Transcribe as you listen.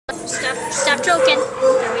Stop joking.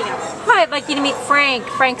 There we go. Hi, I'd like you to meet Frank.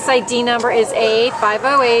 Frank's ID number is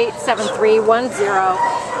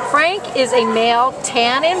A5087310. Frank is a male,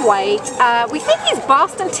 tan and white. We think he's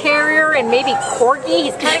Boston Terrier and maybe Corgi.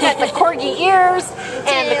 He's kind of got the Corgi ears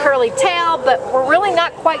and the curly tail, but we're really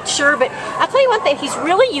not quite sure. But I'll tell you one thing, he's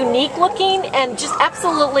really unique looking and just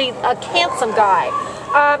absolutely a handsome guy.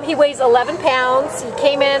 He weighs 11 pounds. He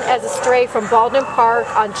came in as a stray from Baldwin Park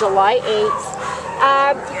on July 8th.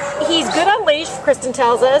 He's good on leash, Kristin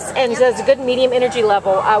tells us, and he has a good medium energy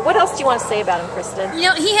level. What else do you want to say about him, Kristin? You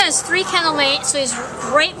know, he has 3 kennel mates, so he's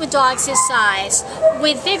great with dogs his size.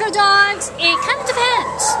 With bigger dogs, it kind of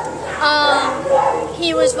depends.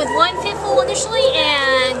 He was with one pit bull initially,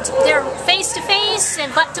 and they're face to face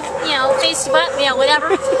and butt to, face to butt,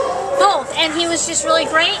 whatever. Both, and he was just really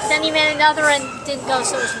great. Then he met another and didn't go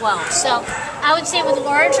so as well. So I would say with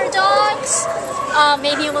larger dogs,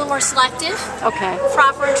 maybe a little more selective. Okay.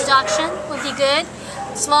 Proper introduction would be good.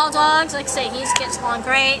 Small dogs, like I say, he gets along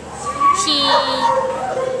great. He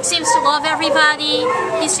seems to love everybody.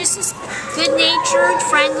 He's just this good-natured,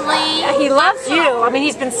 friendly. Yeah, he loves you. I mean,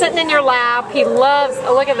 he's been sitting in your lap. He loves,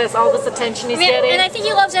 look at this, all this attention he's getting. And I think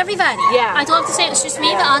he loves everybody. Yeah. I'd love to say it's just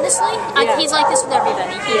me, but honestly, he's like this with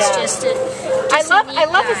everybody. He's just I love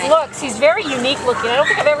his looks. He's very unique looking. I don't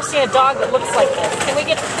think I've ever seen a dog that looks like this. Can we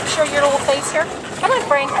get a picture of your little face here? Come on,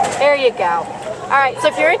 Frank. There you go. All right, so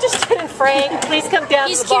if you're interested in Frank, please come down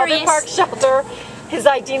to the Baldwin Park shelter. His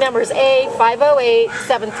ID number is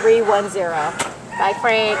A5087310. Bye,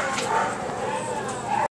 Frank.